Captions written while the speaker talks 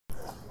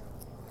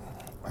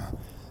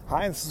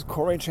Hi, this is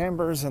Corey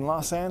Chambers in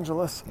Los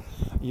Angeles.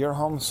 Your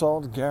home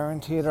sold,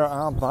 guaranteed, or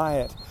I'll buy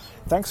it.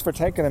 Thanks for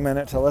taking a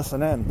minute to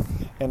listen in.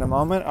 In a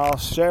moment, I'll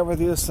share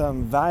with you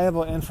some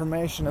valuable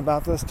information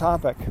about this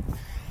topic.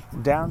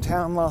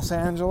 Downtown Los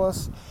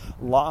Angeles,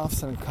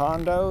 lofts and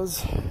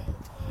condos,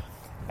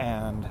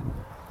 and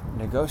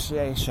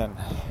negotiation.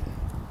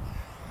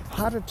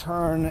 How to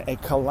turn a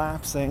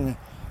collapsing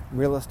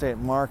real estate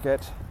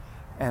market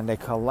and a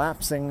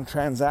collapsing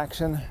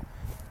transaction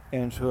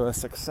into a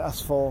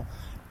successful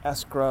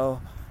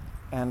escrow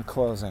and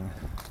closing.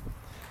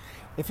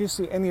 If you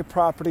see any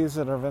properties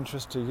that are of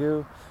interest to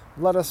you,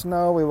 let us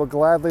know. We will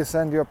gladly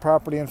send you a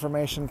property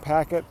information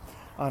packet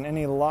on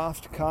any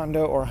loft,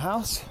 condo, or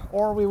house,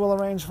 or we will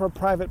arrange for a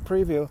private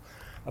preview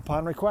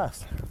upon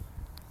request.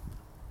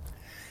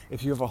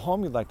 If you have a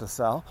home you'd like to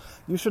sell,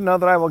 you should know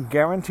that I will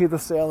guarantee the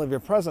sale of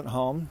your present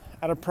home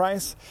at a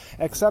price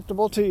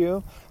acceptable to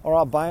you, or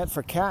I'll buy it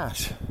for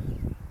cash.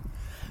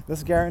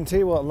 This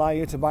guarantee will allow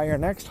you to buy your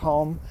next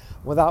home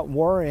without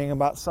worrying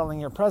about selling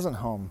your present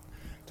home.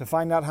 To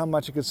find out how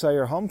much you could sell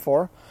your home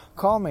for,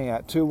 call me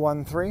at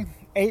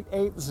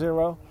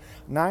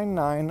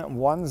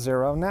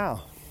 213-880-9910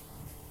 now.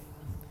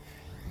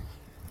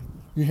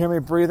 You hear me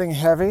breathing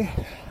heavy?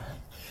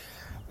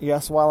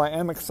 Yes, while I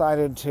am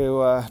excited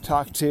to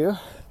talk to you,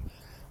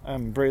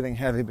 I'm breathing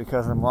heavy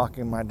because I'm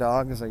walking my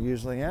dog, as I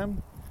usually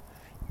am,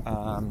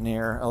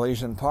 near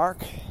Elysian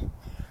Park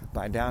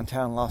by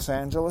downtown Los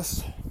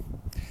Angeles.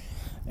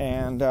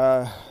 And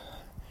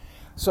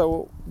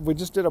so we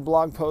just did a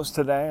blog post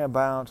today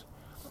about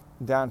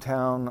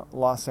downtown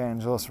Los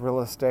Angeles real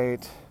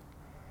estate,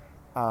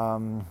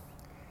 not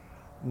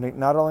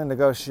only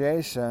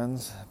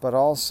negotiations, but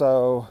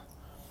also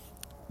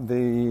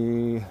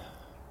the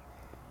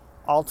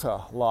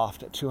Alta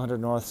loft at 200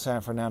 North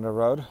San Fernando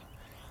Road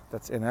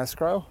that's in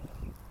escrow.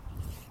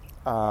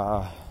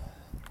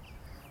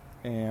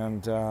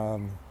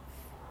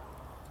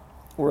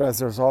 Whereas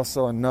there's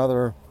also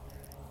another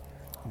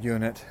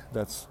unit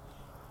that's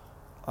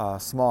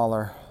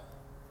smaller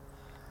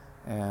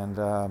and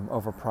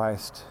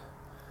overpriced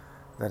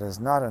that is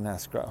not in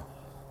escrow.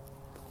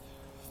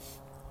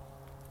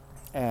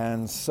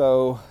 And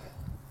so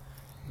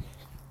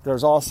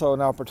there's also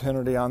an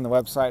opportunity on the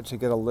website to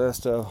get a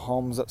list of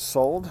homes that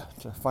sold,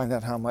 to find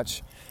out how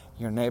much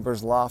your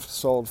neighbor's loft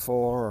sold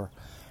for, or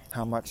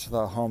how much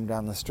the home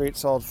down the street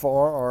sold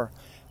for, or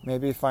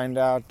maybe find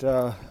out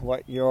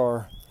what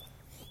your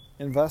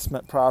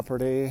investment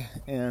property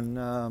in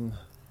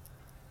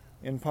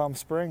Palm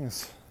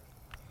Springs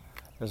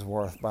is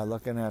worth by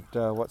looking at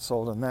what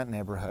sold in that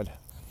neighborhood.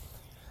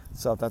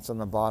 So that's on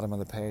the bottom of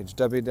the page,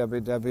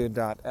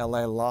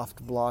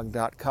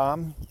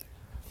 www.laloftblog.com.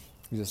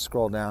 You just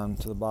scroll down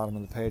to the bottom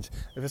of the page.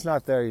 If it's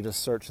not there, you just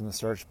search in the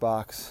search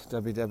box,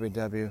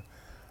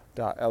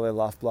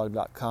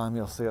 www.laloftblog.com.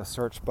 You'll see a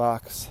search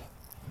box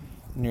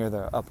near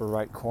the upper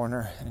right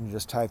corner, and you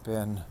just type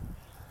in,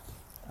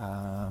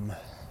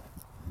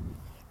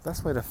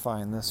 best way to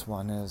find this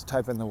one is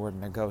type in the word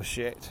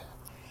negotiate,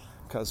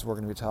 because we're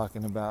going to be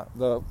talking about,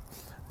 the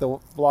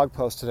blog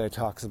post today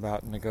talks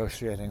about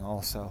negotiating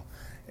also,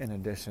 in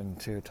addition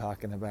to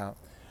talking about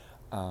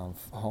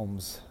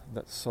homes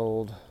that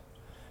sold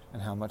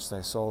and how much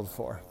they sold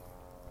for.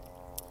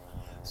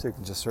 So you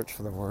can just search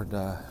for the word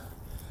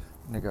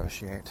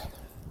negotiate.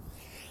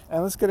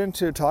 And let's get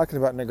into talking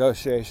about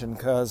negotiation,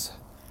 because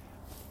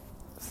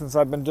since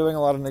I've been doing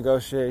a lot of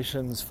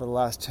negotiations for the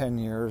last 10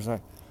 years, I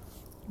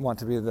want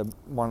to be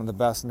one of the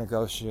best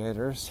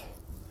negotiators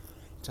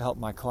to help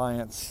my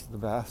clients the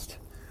best.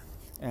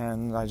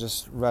 And I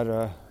just read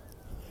a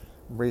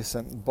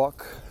recent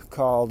book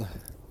called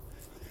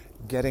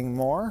Getting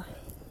More,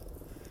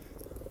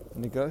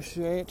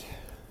 Negotiate.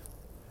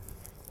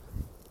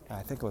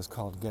 I think it was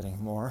called Getting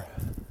More.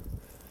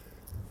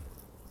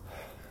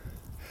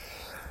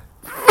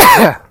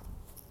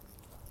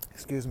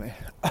 Excuse me.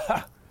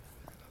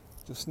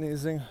 Just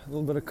sneezing, a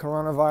little bit of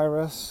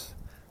coronavirus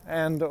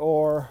and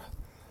or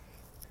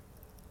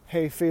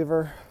hay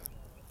fever.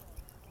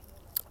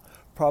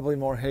 Probably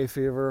more hay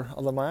fever,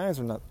 although my eyes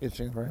are not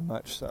itching very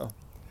much, so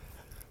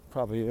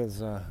probably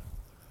is a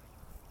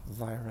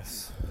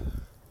virus.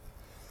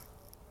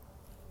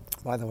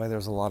 By the way,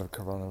 there's a lot of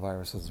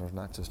coronaviruses. There's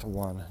not just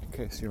one, in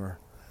case you were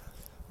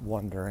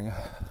wondering.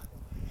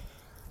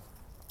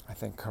 I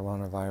think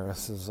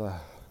coronavirus is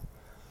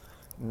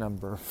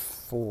number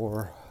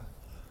 4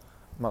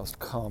 most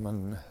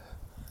common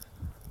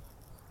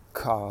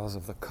cause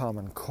of the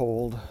common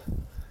cold.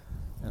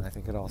 And I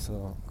think it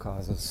also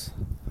causes,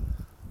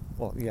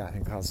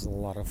 it causes a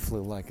lot of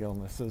flu-like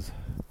illnesses.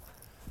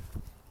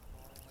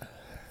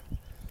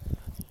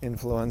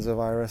 Influenza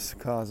virus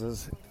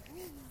causes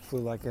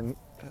flu-like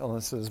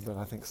illnesses, but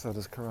I think so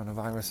does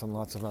coronavirus and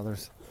lots of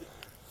others.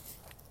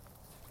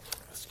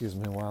 Excuse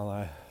me while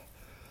I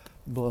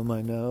blow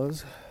my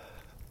nose.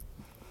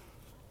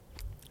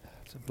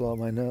 To blow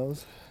my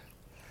nose.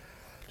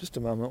 Just a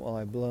moment while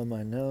I blow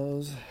my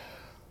nose.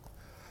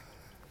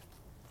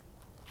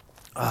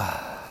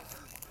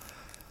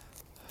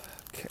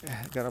 Okay,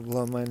 gotta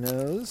blow my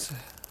nose.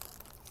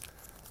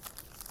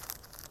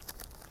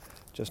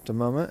 Just a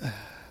moment.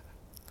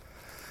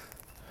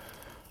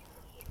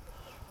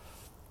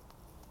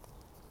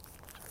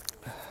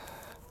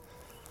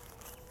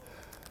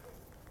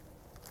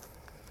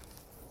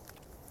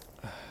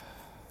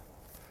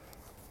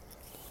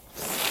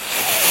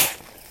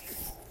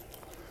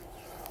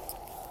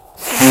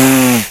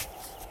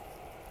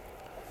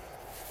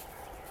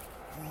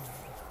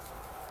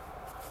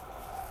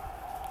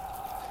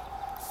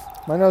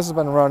 My nose has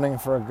been running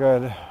for a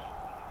good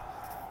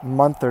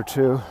month or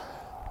two.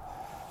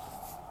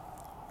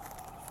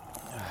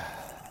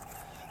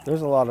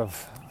 There's a lot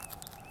of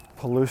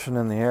pollution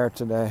in the air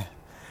today.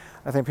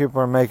 I think people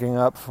are making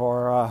up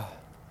for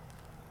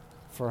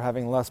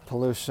having less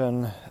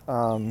pollution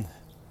a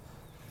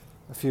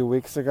few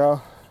weeks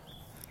ago.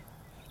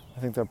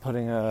 I think they're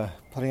putting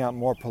out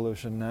more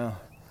pollution now.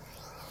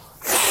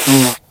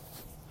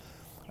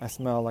 I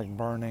smell like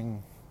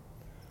burning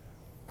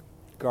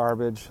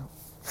garbage.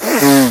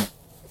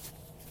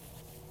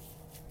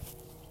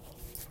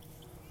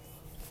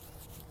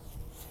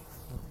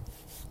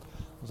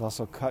 There's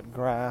also cut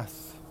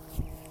grass.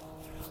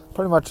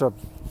 Pretty much a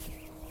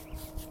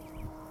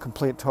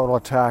complete total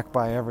attack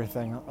by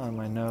everything on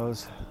my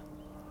nose,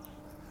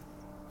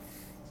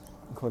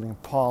 including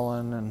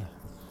pollen and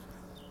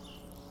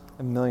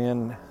a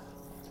million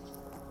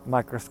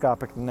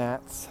microscopic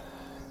gnats.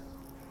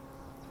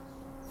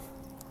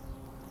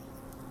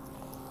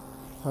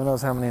 Who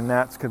knows how many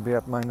gnats could be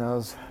up my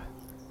nose?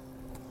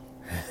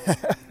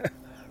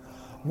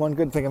 One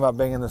good thing about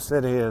being in the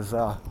city is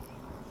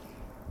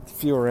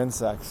fewer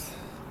insects,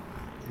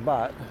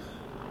 but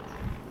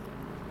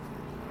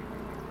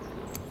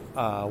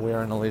we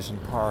are in Elysian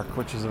Park,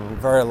 which is a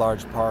very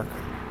large park,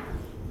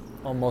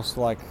 almost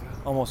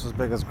as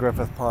big as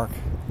Griffith Park.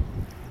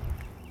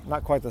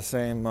 Not quite the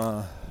same.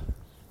 I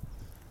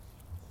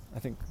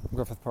think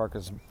Griffith Park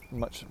is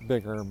much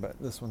bigger, but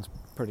this one's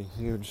pretty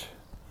huge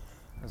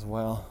as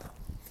well.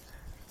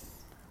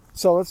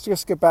 So let's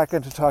just get back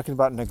into talking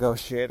about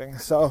negotiating.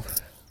 So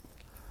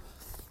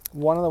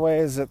one of the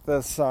ways that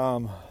this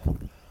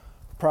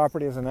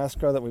property is an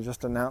escrow that we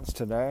just announced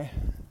today,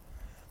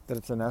 that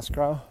it's an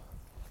escrow,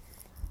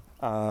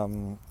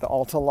 the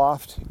Alta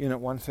Loft, Unit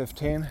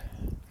 115,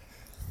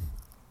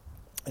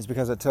 is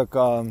because it took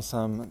a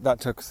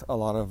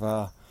lot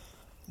of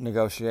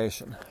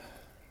negotiation.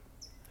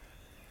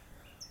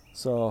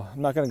 So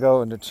I'm not going to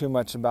go into too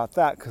much about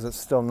that because it's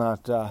still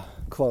not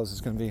closed.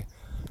 It's going to be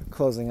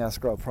closing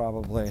escrow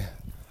probably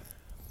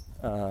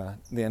the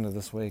end of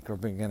this week or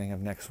beginning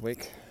of next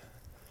week.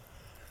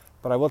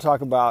 But I will talk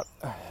about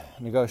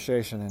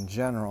negotiation in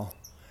general,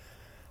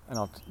 and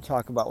I'll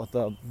talk about what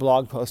the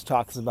blog post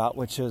talks about,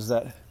 which is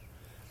that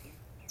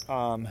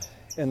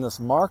in this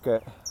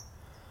market,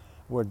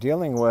 we're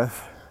dealing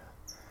with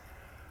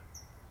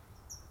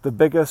the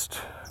biggest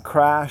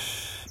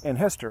crash in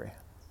history.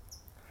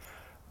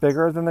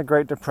 Bigger than the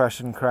Great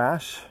Depression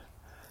crash,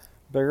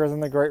 bigger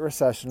than the Great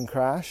Recession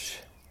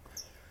crash,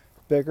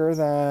 bigger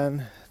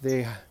than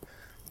the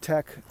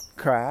tech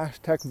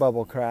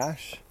bubble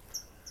crash,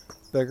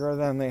 bigger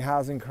than the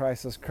housing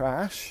crisis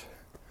crash,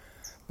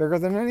 bigger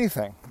than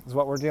anything is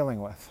what we're dealing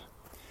with.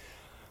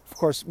 Of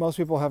course, most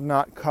people have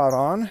not caught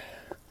on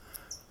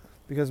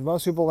because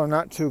most people are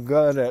not too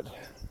good at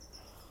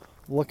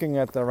looking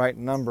at the right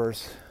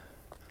numbers.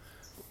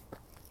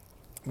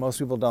 Most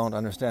people don't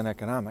understand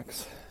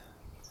economics.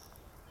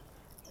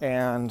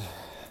 And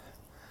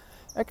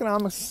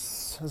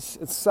economics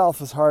itself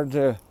is hard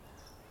to,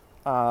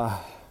 no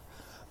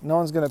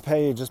one's going to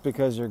pay you just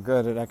because you're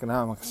good at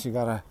economics. You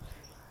got to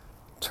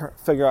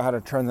figure out how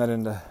to turn that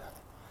into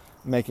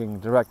making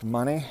direct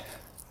money,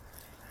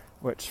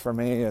 which for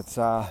me it's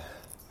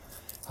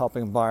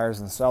helping buyers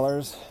and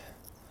sellers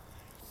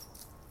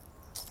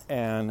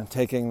and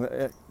taking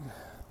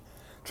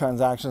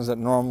transactions that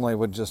normally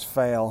would just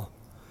fail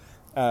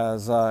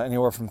as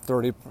anywhere from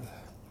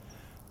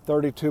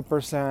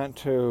 32%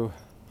 to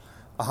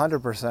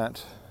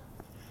 100%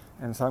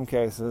 in some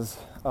cases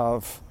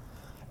of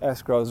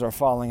escrows are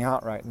falling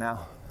out right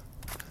now.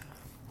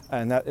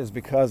 And that is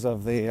because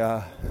of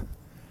the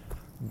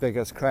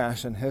biggest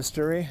crash in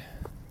history,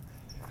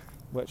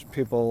 which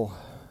people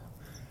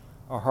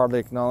are hardly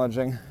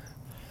acknowledging.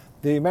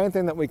 The main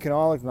thing that we can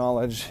all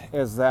acknowledge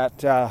is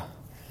that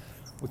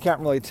we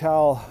can't really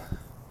tell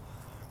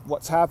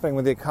what's happening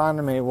with the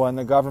economy when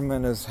the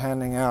government is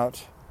handing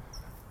out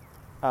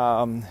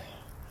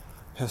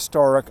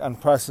historic,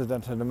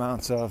 unprecedented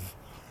amounts of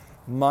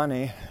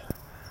money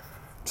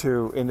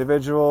to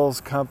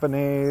individuals,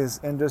 companies,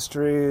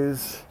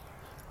 industries,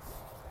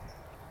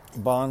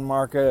 bond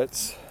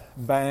markets,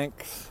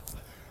 banks,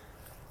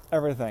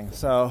 everything.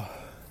 So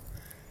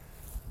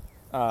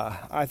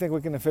I think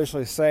we can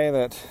officially say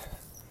that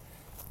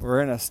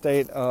we're in a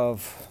state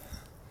of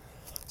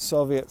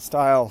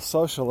Soviet-style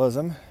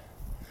socialism,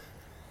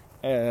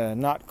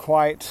 not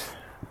quite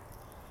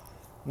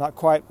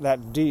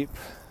that deep,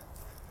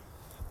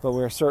 but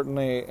we're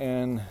certainly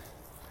in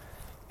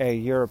a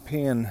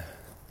European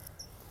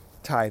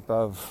type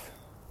of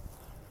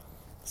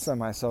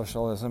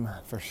semi-socialism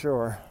for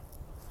sure.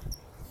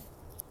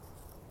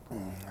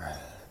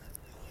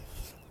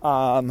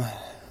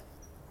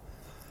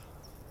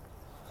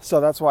 So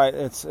that's why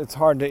it's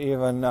hard to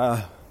even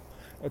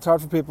it's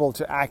hard for people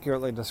to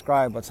accurately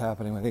describe what's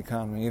happening with the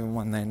economy, even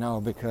when they know,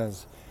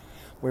 because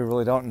we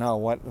really don't know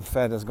what the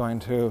Fed is going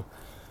to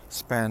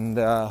spend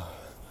 $2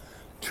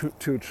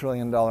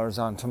 trillion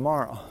on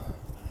tomorrow.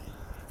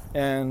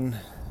 And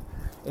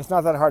it's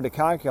not that hard to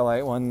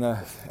calculate when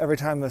every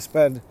time the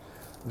Fed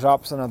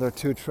drops another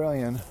 $2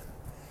 trillion,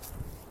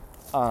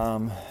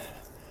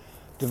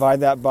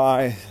 divide that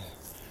by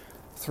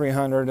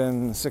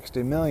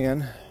 360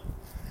 million,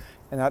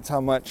 and that's how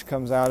much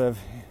comes out of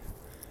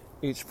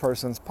each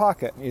person's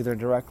pocket, either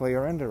directly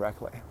or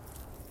indirectly.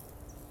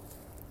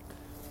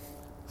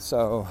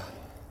 So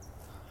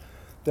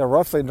they're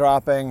roughly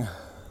dropping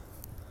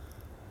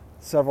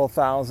several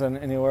thousand,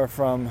 anywhere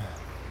from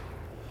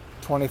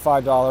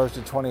 $25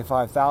 to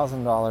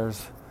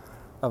 $25,000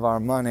 of our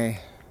money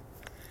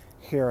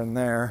here and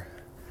there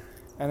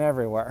and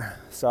everywhere.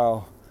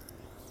 So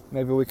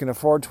maybe we can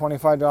afford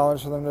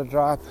 $25 for them to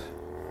drop,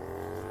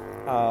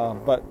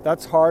 but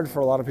that's hard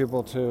for a lot of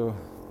people to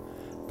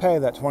pay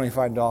that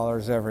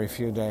 $25 every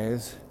few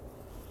days,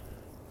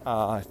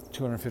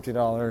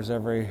 $250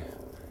 every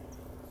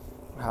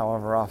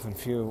however often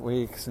few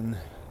weeks, and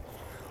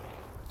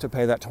to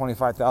pay that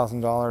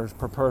 $25,000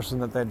 per person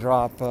that they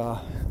drop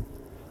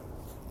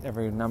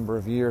every number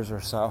of years or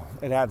so.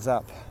 It adds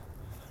up.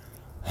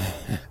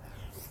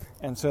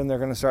 And soon they're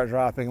going to start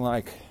dropping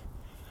like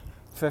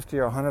 $50,000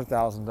 or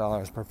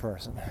 $100,000 per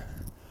person.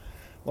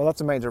 Well,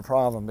 that's a major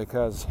problem,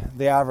 because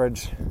the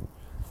average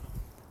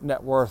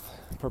net worth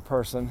per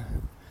person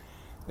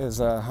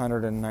is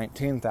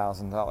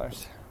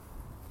 $119,000.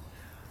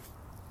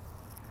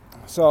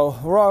 So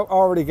we're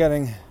already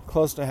getting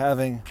close to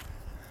having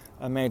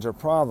a major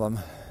problem.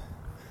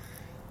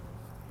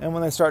 And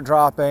when they start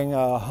dropping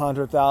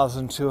 $100,000,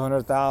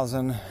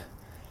 $200,000,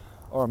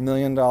 or $1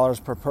 million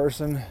per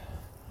person,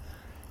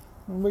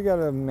 we got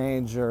a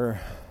major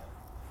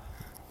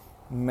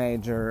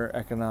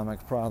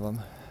economic problem,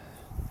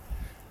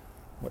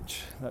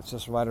 which that's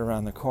just right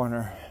around the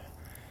corner.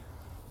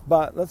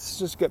 But let's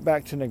just get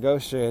back to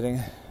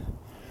negotiating.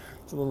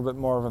 It's a little bit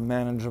more of a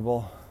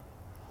manageable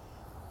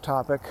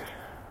topic.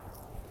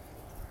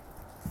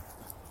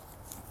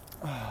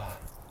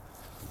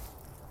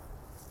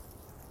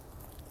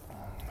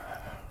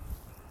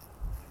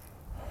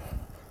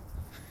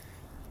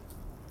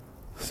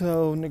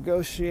 So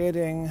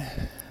negotiating,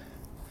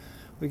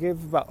 we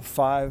gave about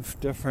 5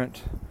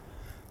 different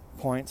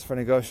points for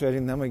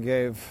negotiating. Then we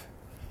gave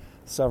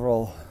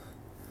several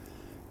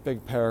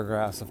big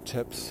paragraphs of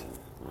tips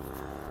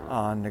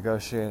on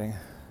negotiating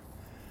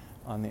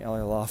on the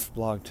LA Loft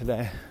blog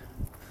today.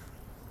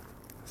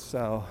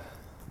 So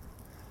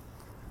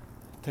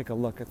take a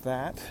look at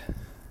that.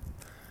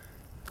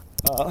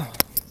 I'll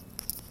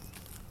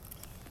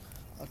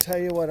tell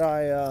you what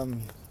I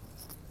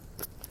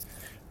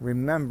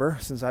remember,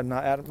 since I'm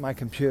not at my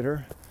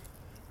computer.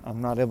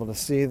 I'm not able to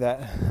see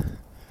that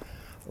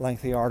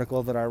lengthy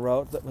article that I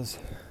wrote that was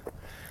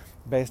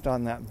based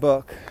on that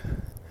book,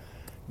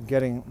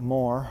 Getting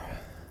More,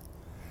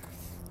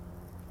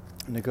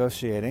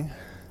 Negotiating.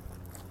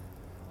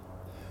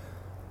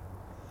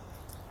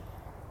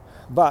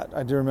 But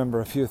I do remember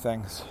a few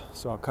things,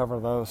 so I'll cover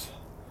those.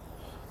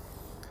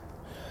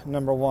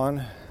 Number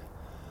one,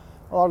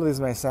 a lot of these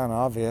may sound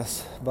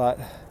obvious, but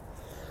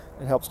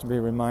it helps to be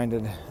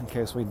reminded in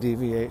case we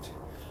deviate,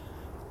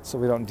 so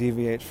we don't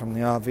deviate from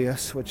the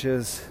obvious, which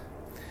is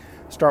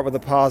start with a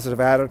positive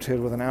attitude,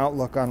 with an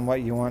outlook on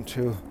what you want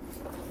to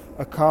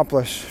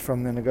accomplish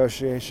from the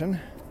negotiation,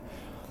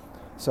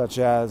 such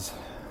as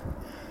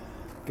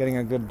getting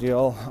a good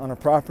deal on a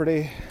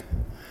property,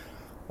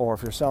 or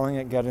if you're selling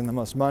it, getting the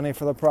most money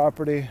for the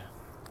property,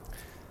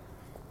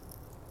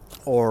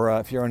 or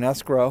if you're in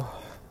escrow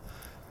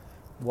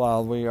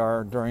while we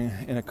are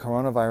in a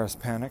coronavirus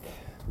panic,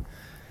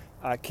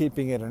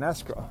 keeping it in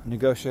escrow,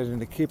 negotiating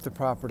to keep the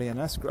property in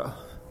escrow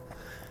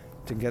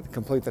to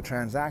complete the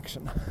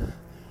transaction.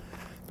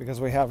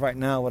 Because we have right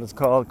now what is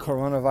called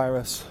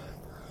coronavirus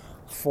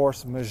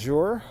force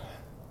majeure,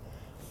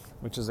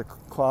 which is a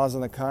clause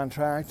in the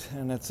contract,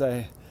 and it's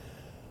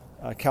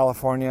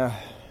California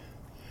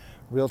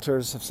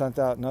realtors have sent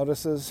out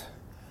notices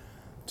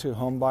to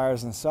home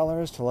buyers and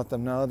sellers to let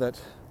them know that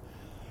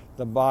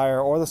the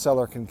buyer or the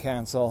seller can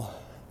cancel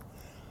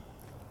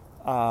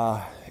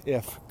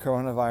if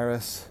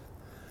coronavirus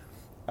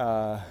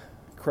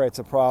creates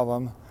a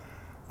problem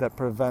that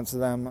prevents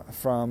them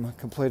from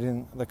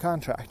completing the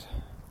contract.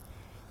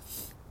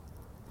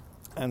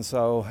 And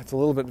so it's a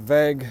little bit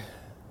vague,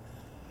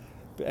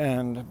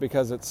 and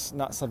because it's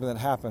not something that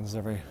happens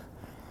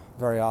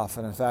very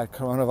often. In fact,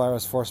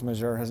 coronavirus force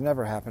majeure has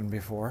never happened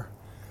before.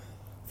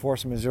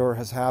 Force majeure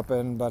has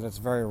happened, but it's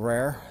very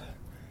rare.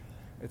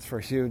 It's for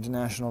huge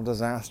national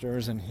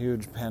disasters and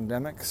huge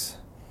pandemics,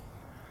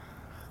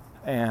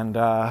 and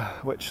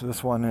which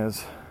this one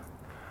is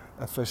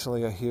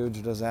officially a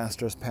huge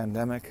disastrous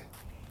pandemic.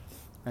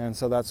 And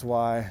so that's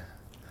why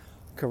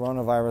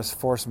coronavirus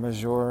force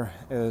majeure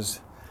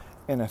is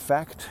in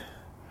effect.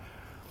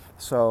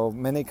 So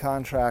many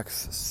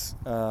contracts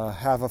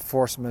have a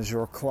force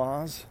majeure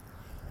clause,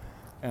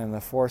 and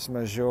the force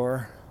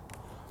majeure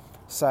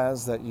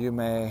says that you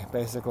may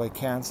basically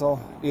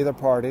cancel, either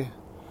party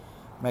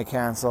may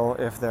cancel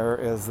if there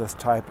is this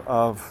type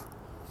of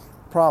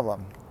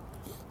problem.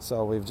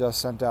 So we've just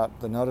sent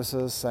out the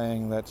notices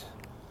saying that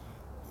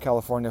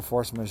California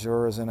force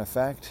majeure is in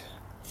effect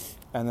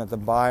and that the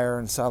buyer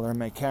and seller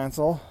may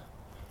cancel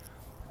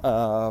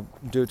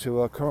due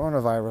to a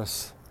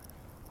coronavirus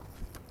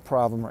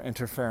problem or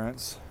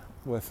interference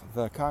with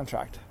the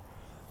contract.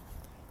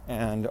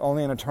 And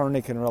only an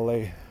attorney can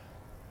really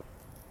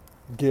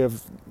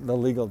give the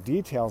legal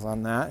details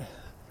on that,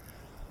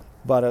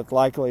 but it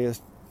likely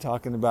is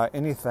talking about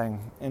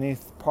anything, any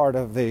part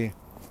of the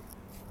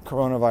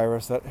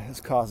coronavirus that is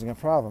causing a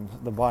problem.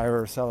 The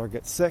buyer or seller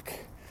gets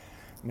sick,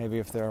 maybe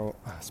if their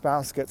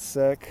spouse gets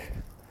sick,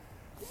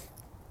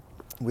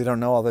 we don't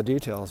know all the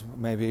details.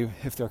 Maybe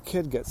if their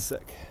kid gets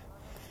sick,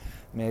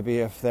 maybe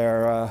if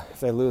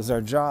they lose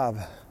their job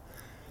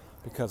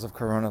because of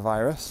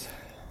coronavirus,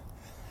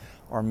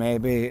 or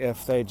maybe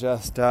if they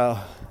just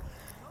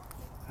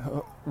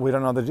we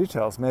don't know the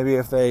details. Maybe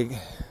if they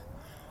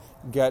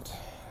get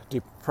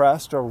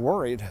depressed or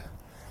worried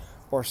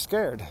or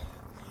scared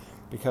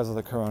because of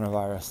the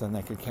coronavirus, then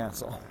they could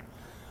cancel.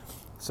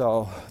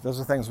 So those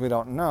are things we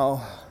don't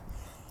know.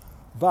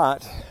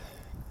 But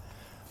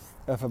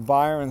if a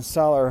buyer and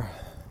seller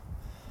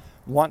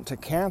want to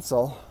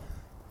cancel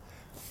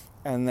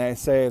and they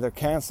say they're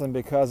canceling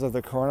because of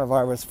the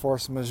coronavirus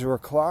force majeure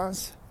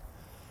clause,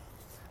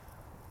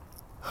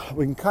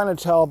 we can kind of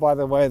tell by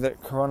the way that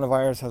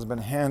coronavirus has been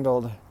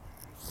handled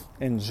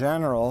in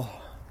general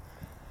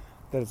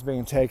that it's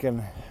being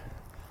taken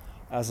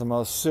as the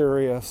most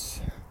serious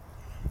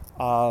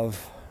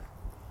of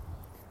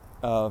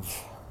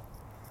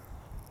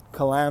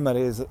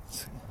calamities.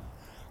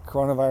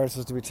 Coronavirus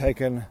is to be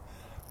taken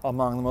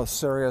among the most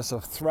serious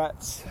of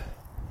threats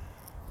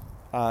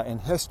in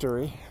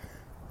history,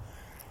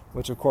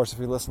 which of course, if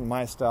you listen to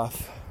my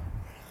stuff,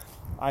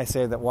 I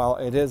say that while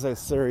it is a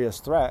serious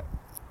threat,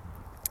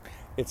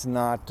 it's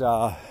not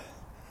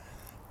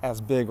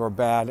as big or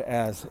bad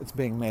as it's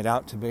being made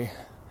out to be.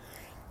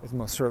 It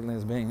most certainly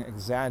is being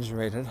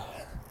exaggerated.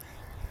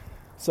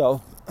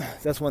 So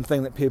that's one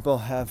thing that people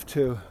have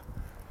to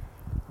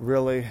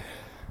really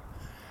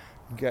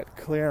get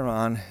clear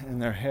on in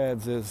their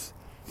heads is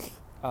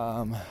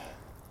how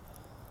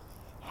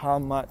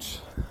much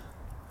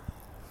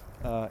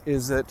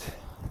is it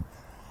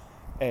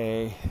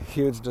a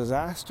huge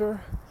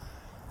disaster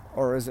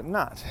or is it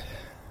not?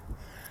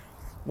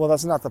 Well,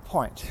 that's not the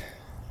point.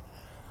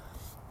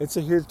 It's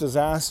a huge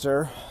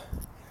disaster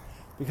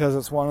because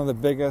it's one of the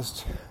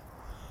biggest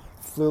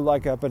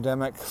flu-like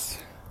epidemics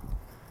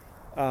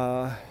in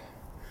a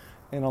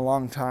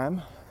long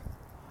time.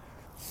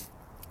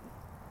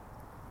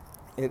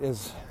 It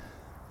is,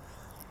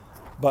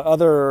 but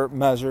other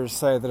measures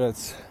say that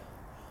it's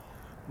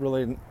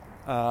really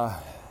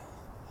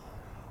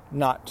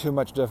not too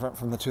much different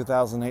from the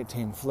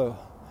 2018 flu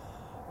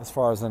as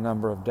far as the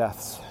number of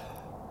deaths.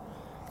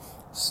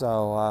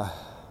 So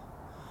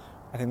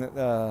I think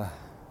that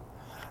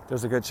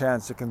there's a good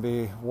chance it can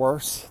be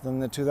worse than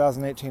the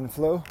 2018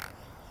 flu,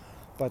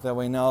 but that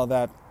we know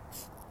that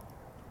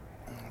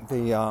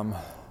the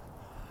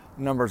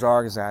numbers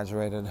are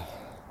exaggerated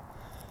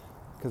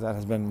because that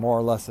has been more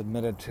or less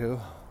admitted to,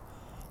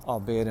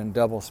 albeit in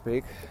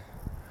doublespeak,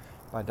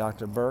 by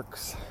Dr.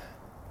 Birx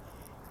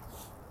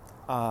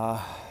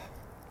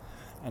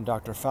and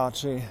Dr.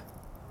 Fauci.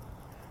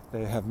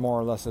 They have more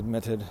or less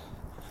admitted,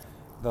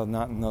 though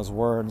not in those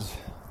words,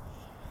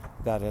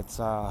 that it's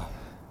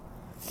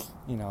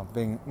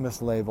being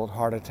mislabeled.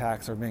 Heart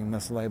attacks are being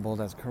mislabeled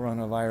as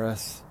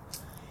coronavirus,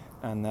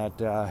 and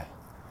that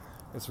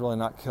it's really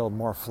not killed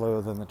more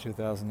flu than the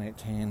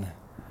 2018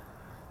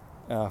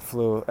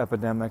 flu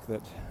epidemic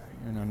that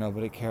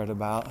nobody cared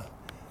about.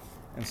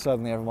 And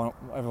suddenly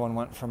everyone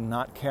went from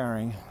not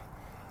caring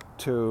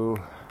to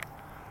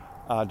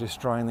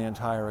destroying the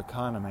entire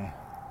economy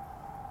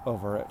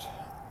over it.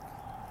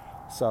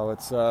 So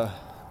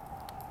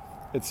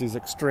it's these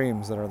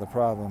extremes that are the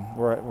problem.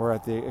 We're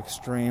at the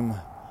extreme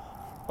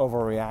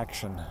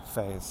overreaction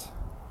phase.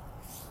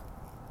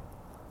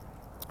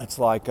 It's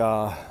like,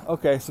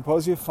 okay,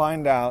 suppose you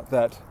find out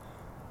that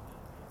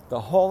the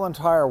whole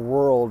entire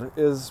world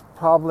is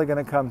probably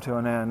going to come to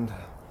an end.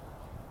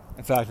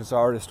 In fact, it's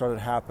already started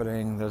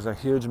happening. There's a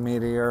huge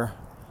meteor,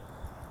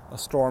 a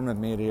storm of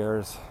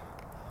meteors.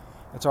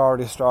 It's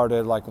already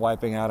started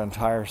wiping out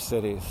entire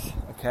cities,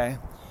 okay?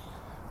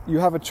 You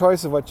have a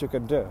choice of what you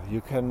could do.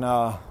 You can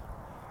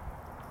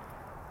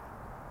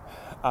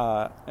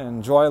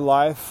enjoy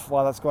life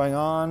while that's going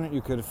on.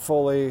 You could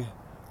fully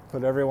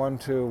put everyone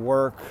to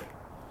work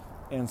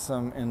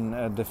in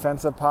a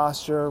defensive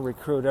posture,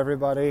 recruit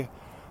everybody,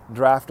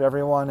 draft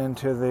everyone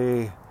into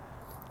the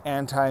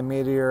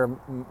anti-meteor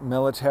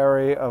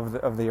military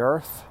of the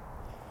earth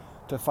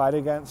to fight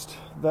against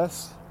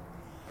this,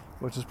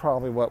 which is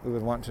probably what we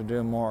would want to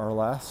do more or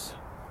less.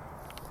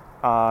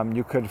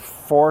 You could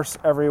force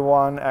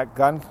everyone at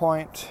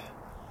gunpoint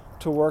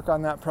to work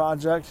on that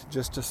project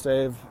just to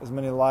save as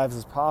many lives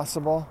as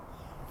possible.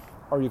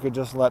 Or you could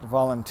just let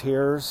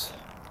volunteers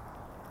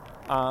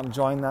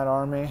join that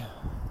army.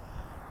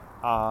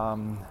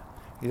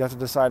 You'd have to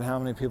decide how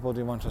many people do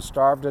you want to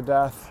starve to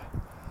death,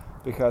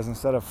 because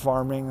instead of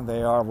farming,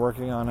 they are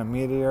working on a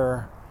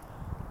meteor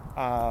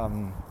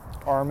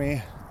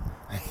army.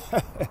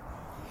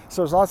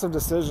 So there's lots of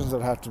decisions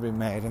that have to be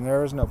made, and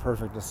there is no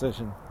perfect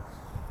decision.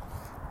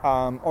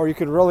 Or you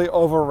could really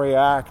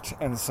overreact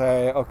and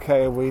say,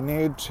 okay, we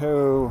need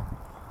to,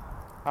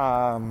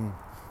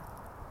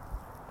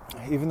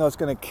 even though it's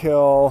going to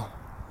kill,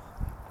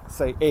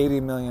 say,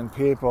 80 million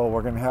people,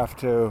 we're going to have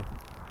to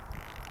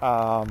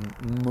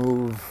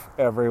move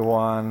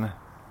everyone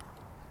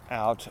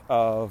out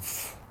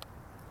of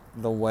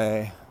the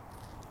way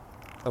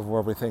of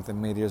where we think the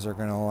meteors are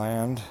going to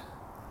land.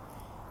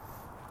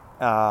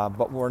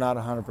 But we're not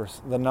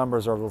 100%. The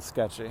numbers are a little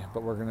sketchy,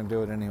 but we're going to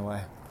do it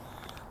anyway.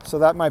 So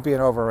that might be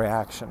an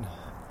overreaction.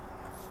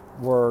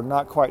 We're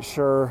not quite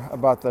sure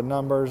about the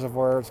numbers of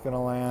where it's going to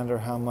land or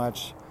how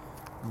much,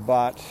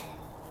 but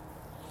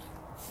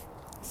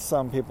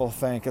some people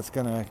think it's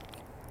going to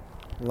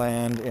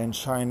land in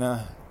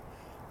China.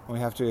 We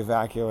have to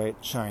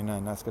evacuate China,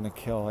 and that's going to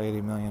kill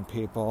 80 million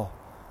people,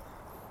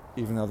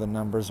 even though the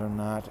numbers are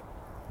not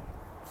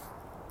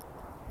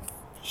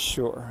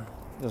sure.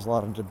 There's a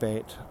lot of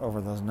debate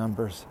over those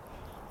numbers.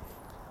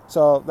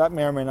 So that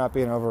may or may not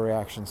be an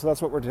overreaction. So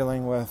that's what we're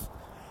dealing with.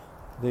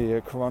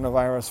 The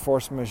coronavirus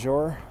force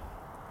majeure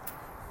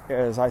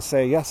is, I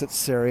say, yes, it's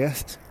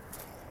serious,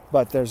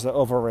 but there's the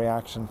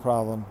overreaction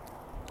problem.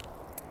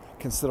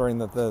 Considering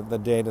that the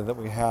data that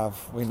we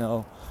have, we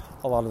know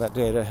a lot of that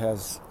data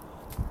has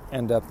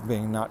ended up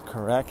being not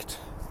correct.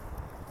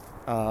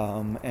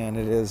 And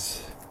it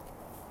is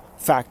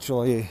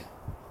factually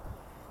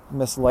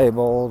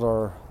mislabeled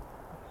or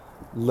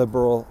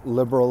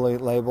liberally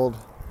labeled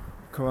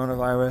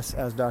coronavirus,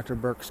 as Dr.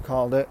 Birx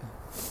called it.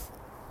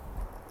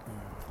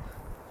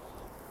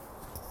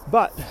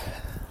 But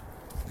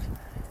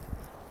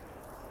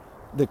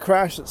the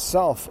crash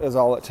itself is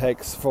all it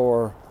takes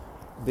for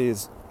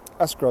these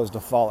escrows to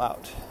fall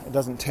out. It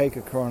doesn't take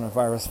a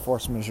coronavirus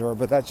force majeure,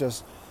 but that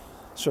just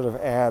sort of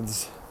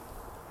adds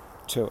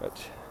to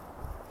it.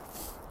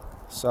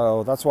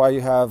 So that's why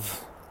you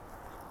have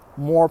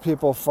more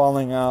people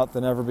falling out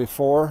than ever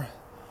before,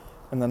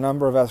 and the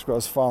number of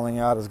escrows falling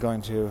out is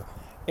going to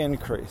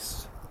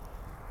increase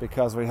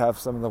because we have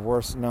some of the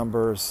worst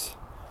numbers,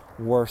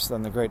 worse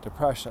than the Great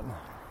Depression.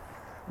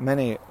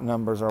 Many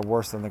numbers are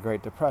worse than the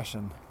Great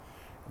Depression.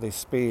 The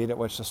speed at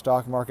which the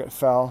stock market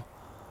fell,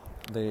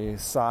 the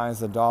size,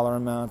 the dollar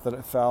amount that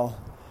it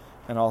fell,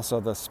 and also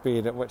the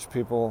speed at which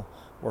people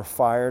were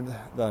fired,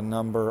 the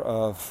number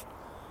of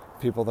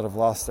people that have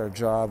lost their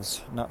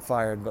jobs, not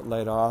fired but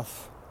laid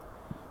off,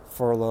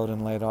 furloughed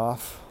and laid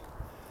off.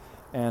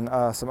 And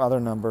some other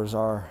numbers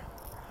are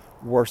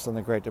worse than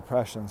the Great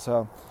Depression.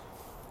 So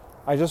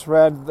I just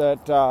read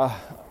that,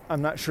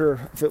 I'm not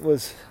sure if it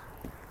was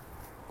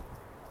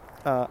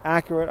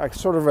accurate. I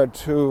sort of read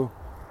two,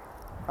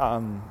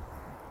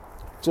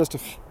 just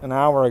an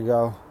hour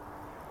ago,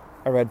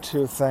 I read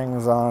two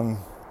things on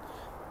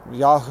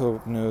Yahoo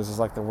News is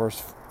like the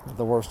worst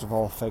of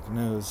all fake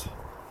news.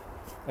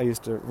 I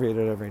used to read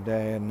it every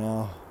day, and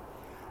now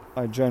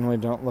I generally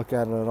don't look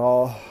at it at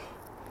all.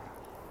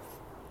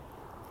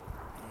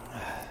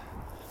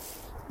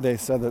 They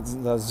said that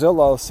the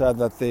Zillow said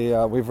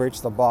that we've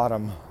reached the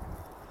bottom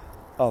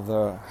of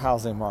the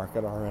housing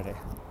market already,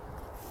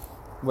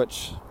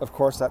 which, of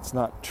course, that's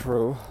not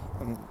true.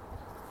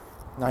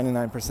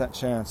 99%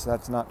 chance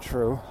that's not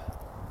true,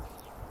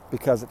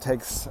 because it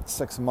takes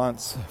 6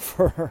 months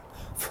for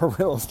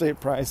real estate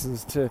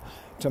prices to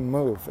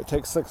move. It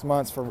takes 6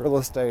 months for real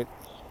estate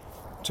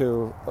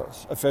to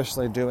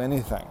officially do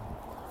anything.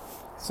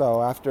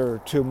 So after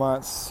 2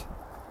 months,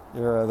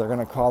 they're going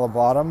to call a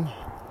bottom.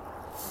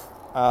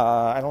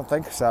 I don't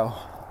think so.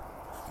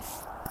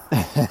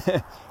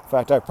 In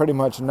fact, I pretty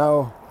much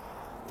know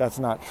that's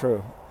not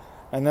true.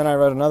 And then I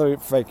read another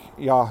fake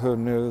Yahoo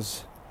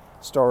News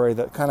story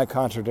that kind of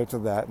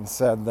contradicted that and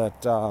said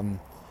that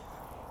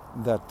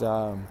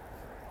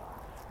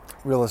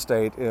real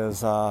estate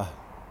is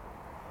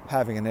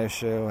having an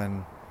issue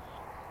and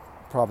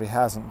probably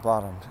hasn't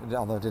bottomed,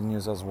 although it didn't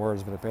use those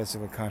words, but it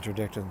basically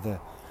contradicted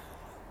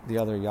the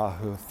other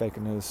Yahoo fake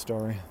news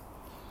story.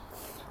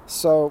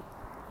 So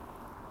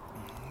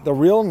the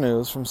real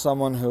news from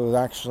someone who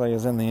actually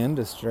is in the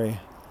industry,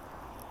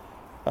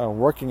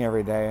 working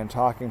every day and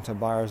talking to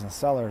buyers and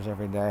sellers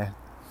every day,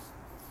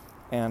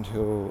 and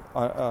who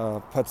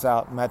puts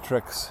out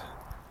metrics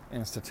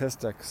and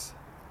statistics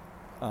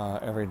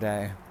every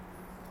day,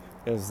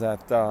 is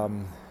that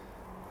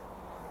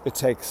it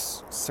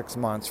takes 6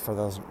 months for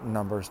those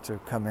numbers to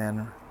come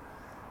in,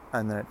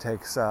 and then it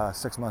takes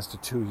 6 months to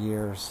 2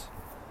 years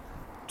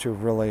to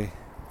really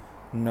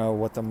know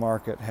what the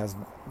market has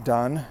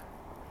done.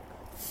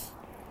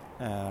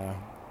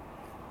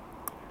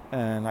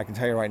 And I can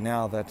tell you right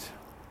now that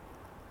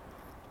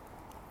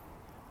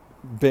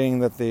being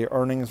that the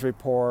earnings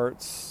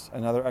reports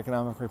and other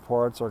economic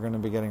reports are going to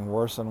be getting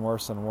worse and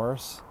worse and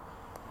worse.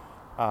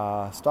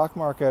 Stock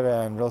market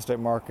and real estate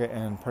market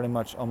and pretty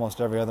much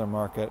almost every other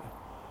market,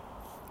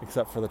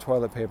 except for the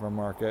toilet paper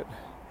market,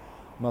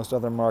 most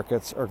other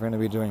markets are going to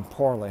be doing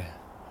poorly.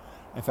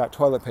 In fact,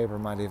 toilet paper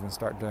might even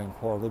start doing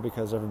poorly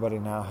because everybody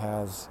now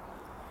has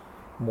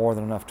more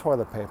than enough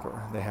toilet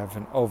paper. They have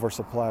an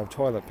oversupply of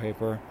toilet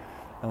paper,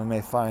 and we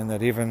may find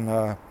that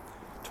even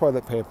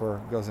toilet paper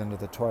goes into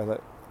the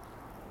toilet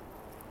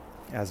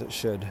as it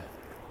should.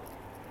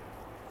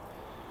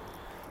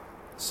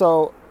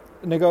 So,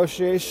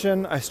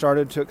 negotiation, I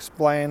started to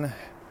explain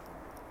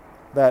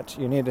that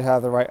you need to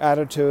have the right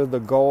attitude,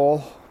 the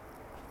goal,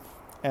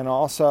 and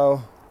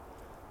also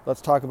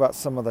let's talk about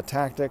some of the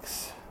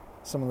tactics,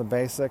 some of the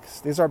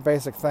basics. These are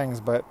basic things,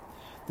 but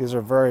these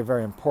are very,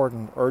 very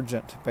important,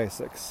 urgent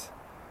basics.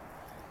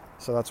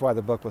 So that's why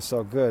the book was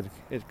so good.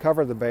 It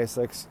covered the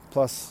basics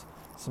plus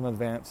some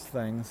advanced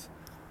things,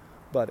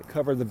 but it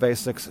covered the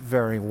basics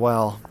very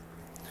well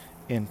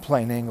in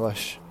plain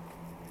English.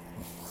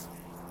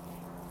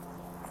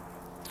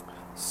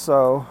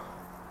 So,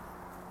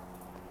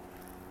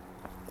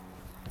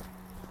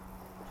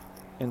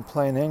 in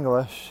plain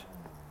English,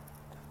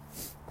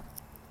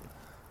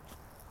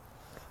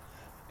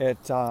 it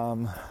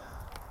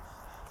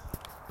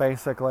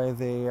basically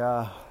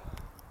the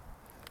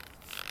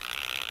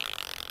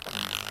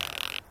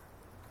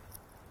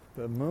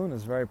moon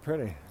is very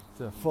pretty.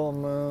 It's a full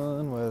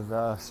moon with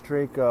a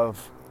streak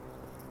of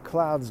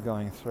clouds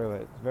going through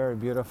it. Very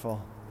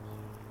beautiful.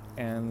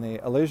 And the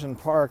Elysian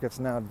Park, it's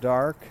now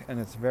dark and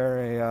it's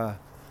very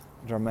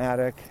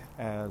dramatic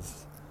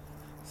as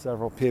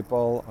several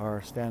people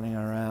are standing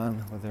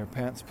around with their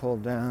pants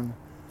pulled down,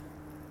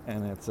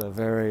 and it's a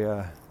very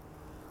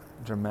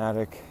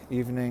dramatic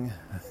evening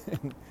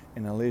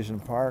in Elysian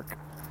Park.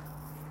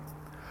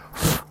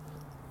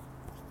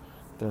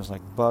 There's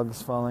like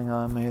bugs falling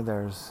on me.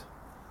 There's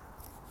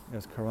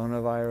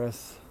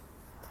coronavirus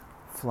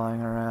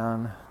flying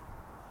around.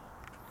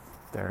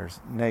 There's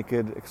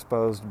naked,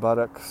 exposed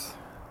buttocks.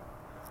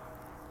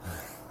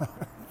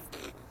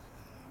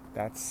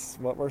 That's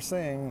what we're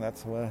seeing.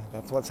 That's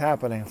what's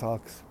happening,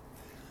 folks.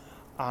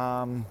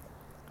 Fair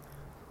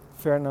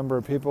number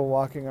of people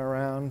walking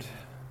around,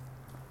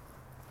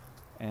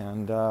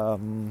 and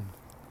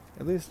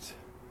at least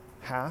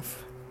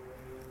half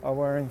are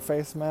wearing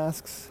face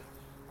masks.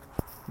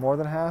 More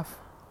than half,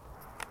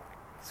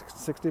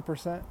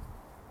 60%,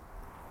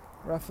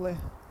 roughly.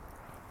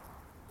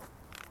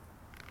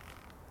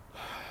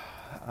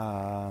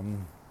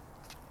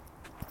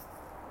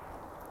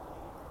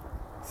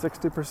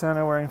 60%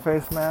 are wearing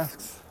face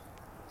masks.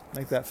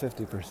 Make that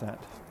 50%.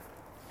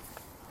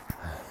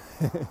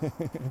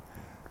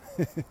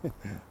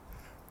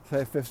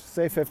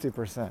 Say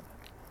 50%,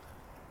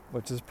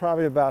 which is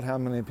probably about how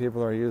many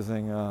people are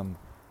using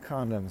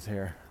condoms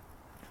here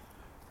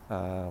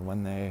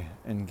when they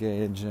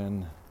engage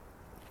in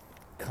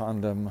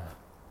condom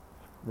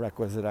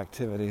requisite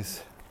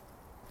activities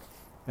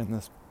in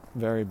this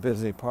very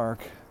busy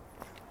park.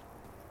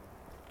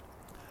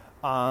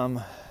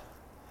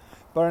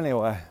 But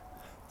anyway,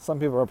 some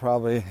people are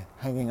probably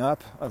hanging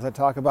up as I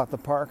talk about the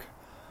park.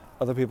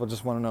 Other people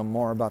just want to know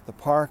more about the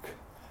park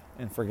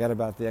and forget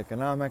about the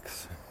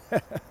economics.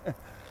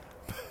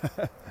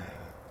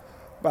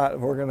 But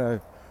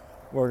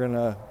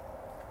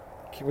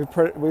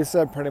we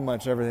said pretty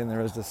much everything there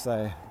is to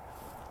say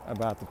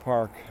about the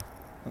park.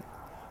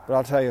 But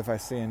I'll tell you if I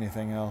see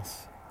anything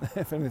else.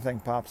 If anything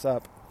pops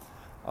up,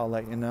 I'll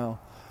let you know.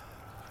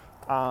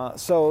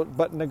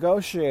 But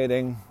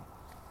negotiating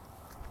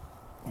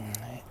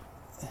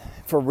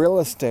for real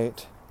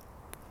estate,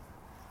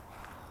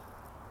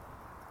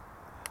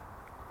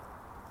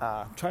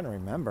 I'm trying to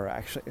remember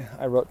actually.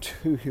 I wrote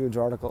 2 huge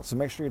articles, so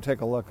make sure you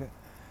take a look at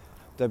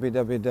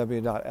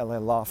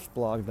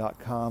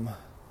www.laloftblog.com.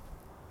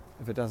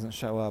 If it doesn't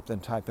show up, then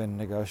type in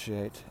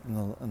negotiate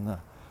in the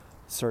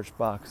search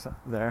box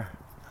there.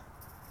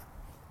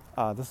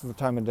 This is the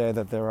time of day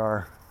that there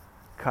are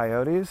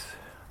coyotes.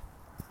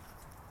 I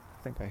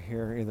think I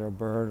hear either a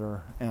bird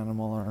or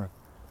animal or a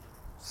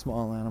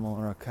small animal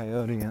or a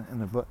coyote in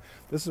the bush.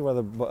 This is where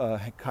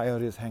the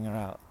coyotes hang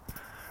out,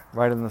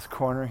 right in this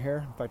corner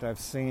here. In fact, I've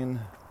seen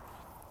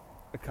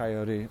a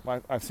coyote.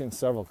 I've seen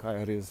several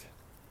coyotes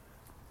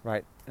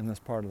right in this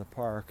part of the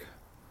park.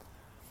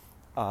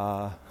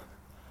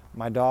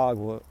 My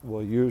dog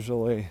will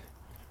usually,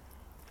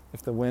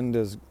 if the wind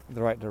is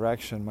the right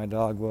direction, my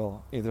dog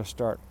will either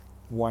start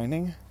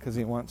whining because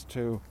he wants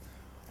to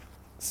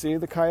see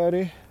the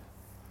coyote,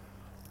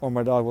 or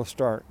my dog will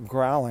start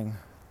growling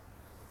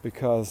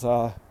because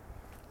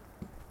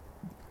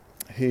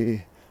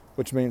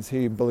which means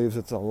he believes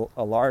it's a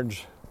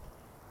large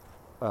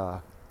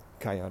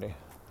coyote.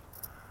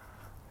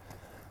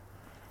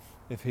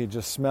 If he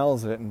just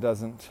smells it and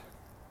doesn't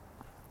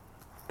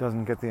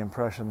get the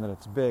impression that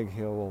it's big,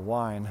 he will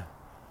whine.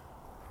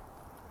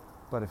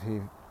 But if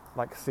he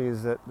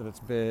sees it, that it's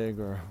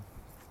big, or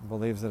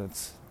believes that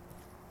it's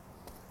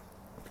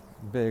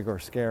big or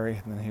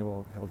scary, then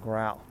he'll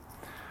growl.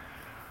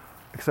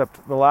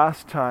 Except the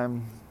last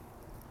time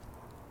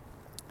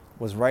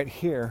was right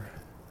here,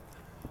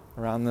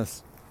 around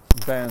this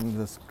bend,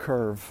 this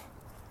curve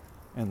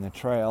in the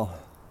trail,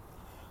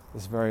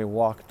 this very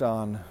walked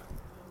on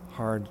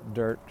hard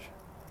dirt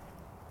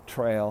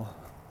trail.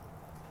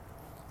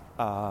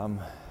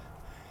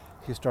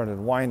 He started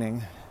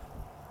whining.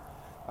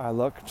 I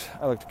looked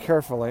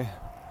carefully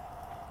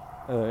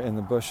in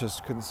the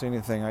bushes, couldn't see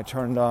anything. I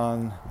turned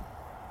on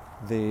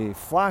the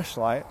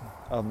flashlight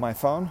of my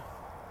phone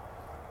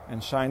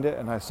and shined it,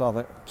 and I saw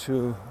the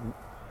two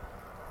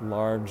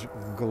large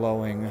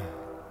glowing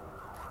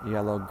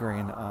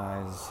yellow-green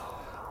eyes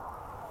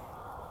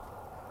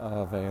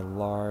of a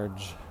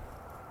large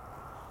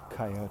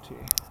coyote.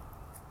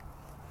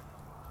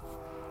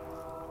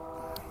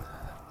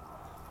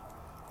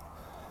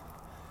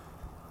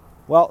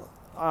 Well,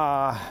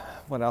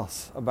 what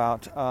else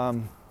about...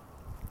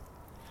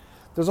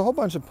 there's a whole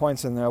bunch of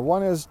points in there.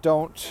 One is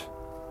don't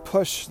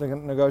push the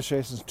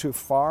negotiations too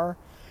far.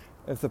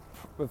 If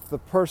the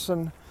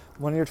person,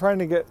 when you're trying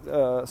to get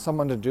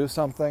someone to do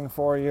something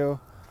for you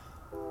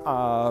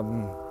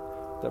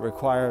that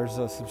requires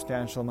a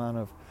substantial amount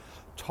of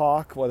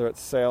talk, whether it's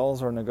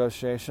sales or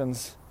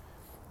negotiations,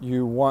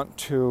 you want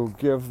to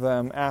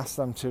ask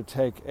them to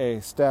take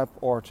a step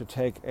or to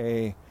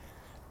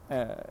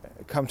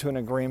come to an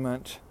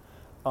agreement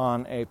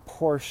on a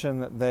portion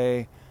that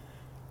they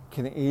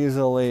can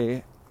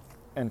easily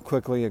and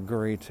quickly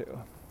agree to.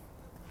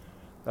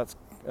 That's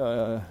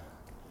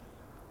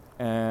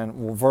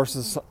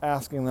versus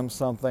asking them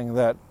something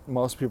that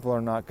most people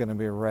are not going to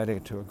be ready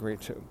to agree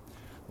to,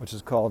 which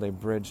is called a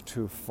bridge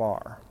too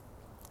far.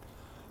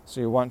 So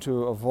you want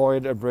to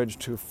avoid a bridge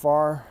too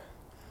far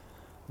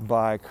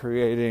by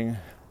trying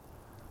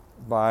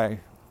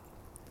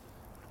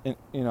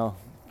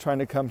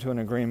to come to an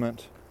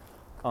agreement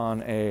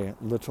on a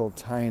little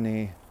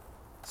tiny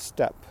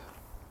step,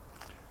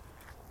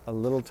 a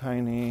little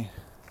tiny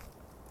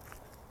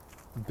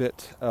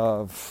bit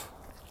of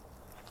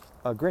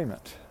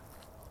agreement.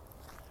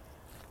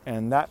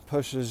 And that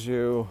pushes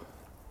you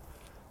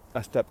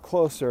a step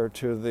closer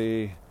to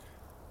the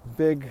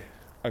big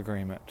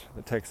agreement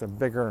that takes a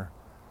bigger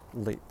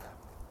leap.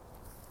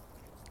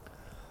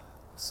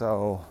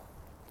 So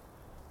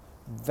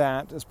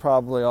that is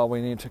probably all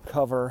we need to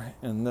cover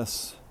in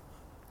this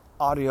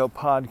audio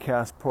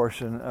podcast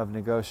portion of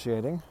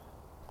negotiating.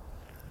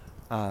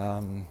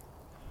 You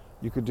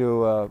could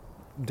do a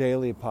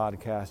daily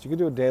podcast. You could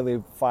do a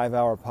daily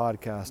 5-hour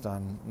podcast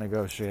on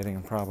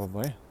negotiating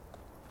probably.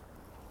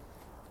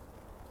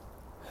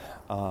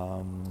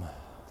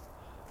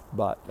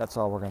 But that's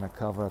all we're going to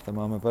cover at the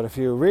moment. But if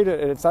you read it,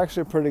 it's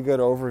actually a pretty good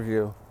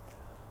overview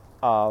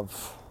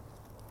of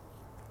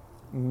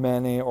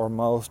many or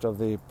most of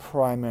the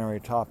primary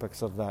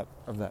topics of that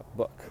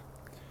book.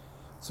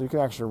 So you can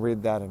actually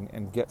read that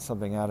and get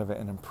something out of it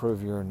and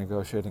improve your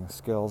negotiating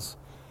skills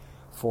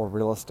for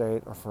real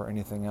estate or for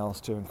anything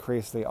else to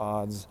increase the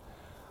odds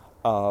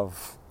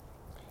of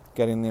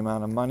getting the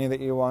amount of money that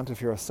you want if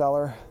you're a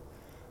seller,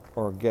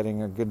 or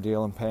getting a good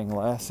deal and paying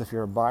less if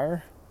you're a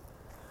buyer,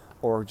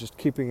 or just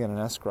keeping it in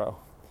escrow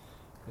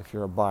if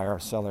you're a buyer or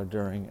seller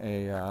during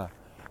a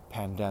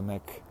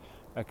pandemic,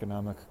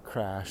 economic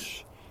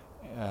crash,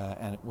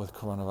 and with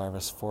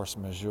coronavirus force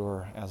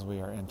majeure as we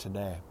are in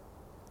today.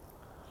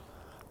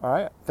 All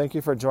right, thank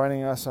you for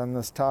joining us on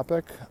this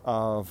topic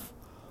of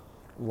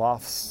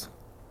lofts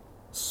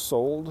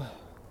sold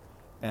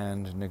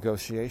and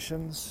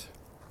negotiations.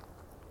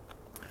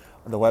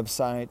 On the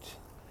website,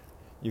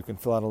 you can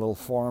fill out a little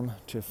form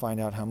to find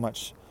out how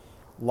much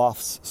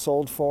lofts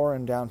sold for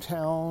in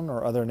downtown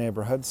or other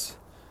neighborhoods,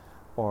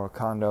 or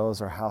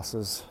condos or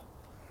houses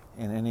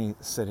in any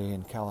city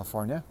in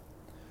California.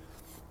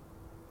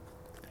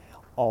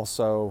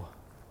 Also,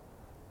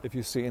 if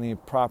you see any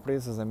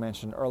properties, as I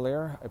mentioned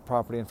earlier, a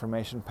property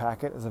information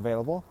packet is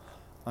available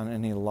on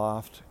any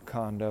loft,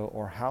 condo,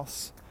 or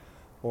house,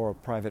 or a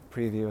private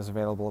preview is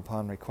available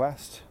upon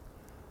request.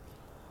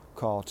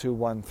 Call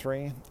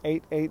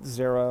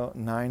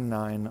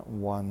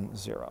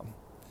 213-880-9910.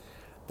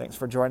 Thanks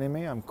for joining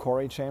me. I'm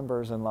Corey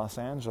Chambers in Los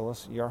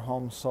Angeles. Your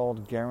home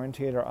sold,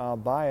 guaranteed, or I'll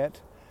buy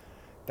it.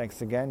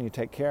 Thanks again. You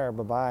take care.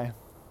 Bye-bye.